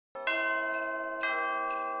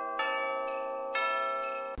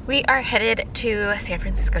We are headed to San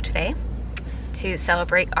Francisco today to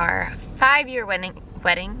celebrate our 5-year wedding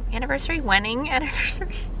anniversary.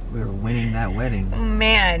 We were winning that wedding.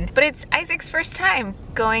 Man, but it's Isaac's first time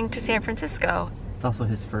going to San Francisco. It's also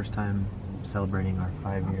his first time celebrating our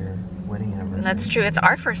 5-year wedding anniversary. And that's true, it's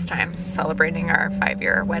our first time celebrating our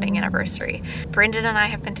 5-year wedding anniversary. Brendan and I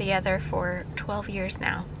have been together for 12 years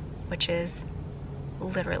now, which is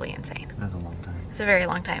literally insane. That's a long time. It's a very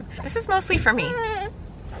long time. This is mostly for me.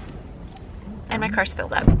 And my car's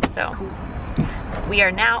filled up, so we are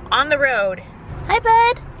now on the road. Hi,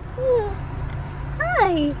 bud.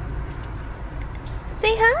 Hi.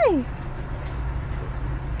 Say hi.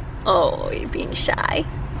 Oh, you're being shy.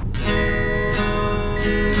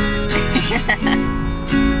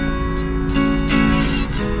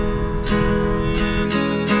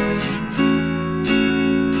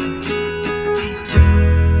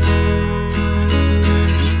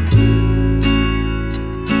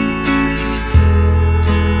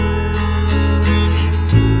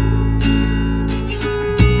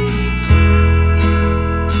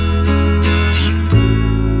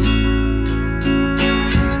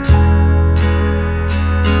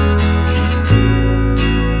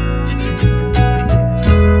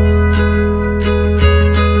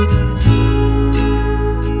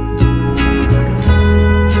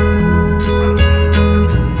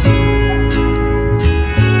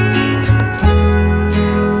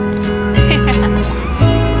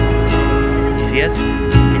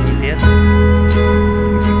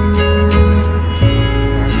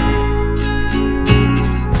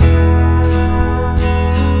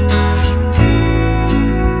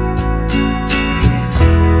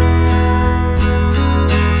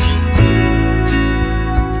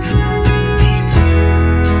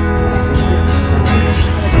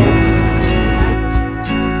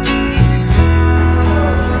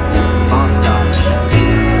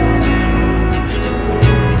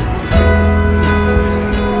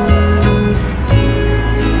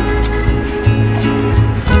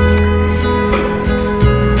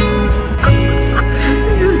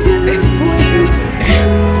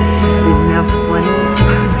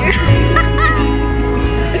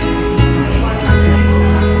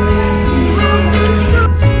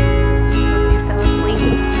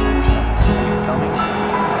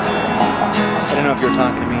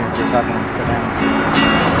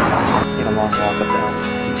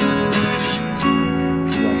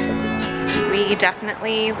 We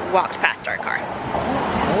definitely walked past our car.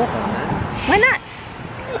 Tell them that. Why not?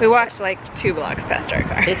 We walked like 2 blocks past our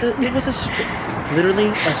car. It was literally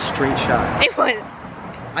a straight shot. It was.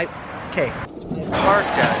 Okay.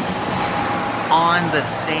 Parked us on the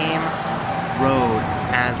same road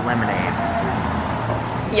as Lemonade.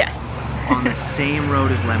 Yes. On the same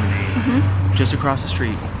road as Lemonade. Just across the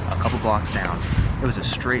street, a couple blocks down. It was a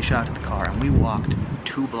straight shot to the car, and we walked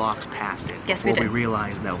 2 blocks past it. Yes, we did. Before we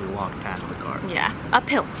realized that we walked past the car. Yeah,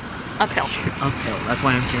 uphill. Uphill. Uphill. That's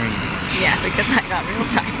why I'm carrying you. Yeah, because I got real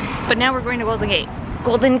tired. But now we're going to Golden Gate.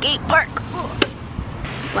 Golden Gate Park. Ugh.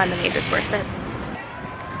 Lemonade is worth it.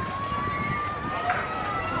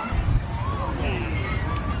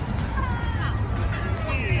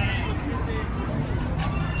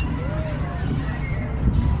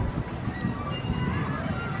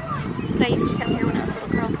 But I used to come here when I was a little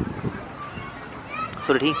girl.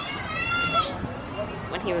 So did he.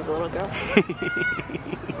 When he was a little girl.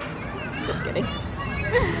 Just kidding.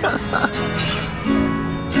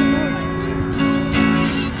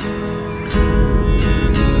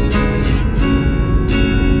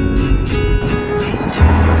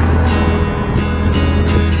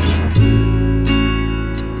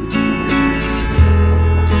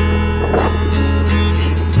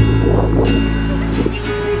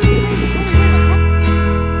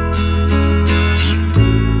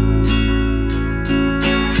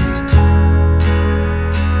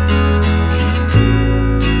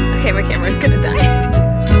 My camera's gonna die.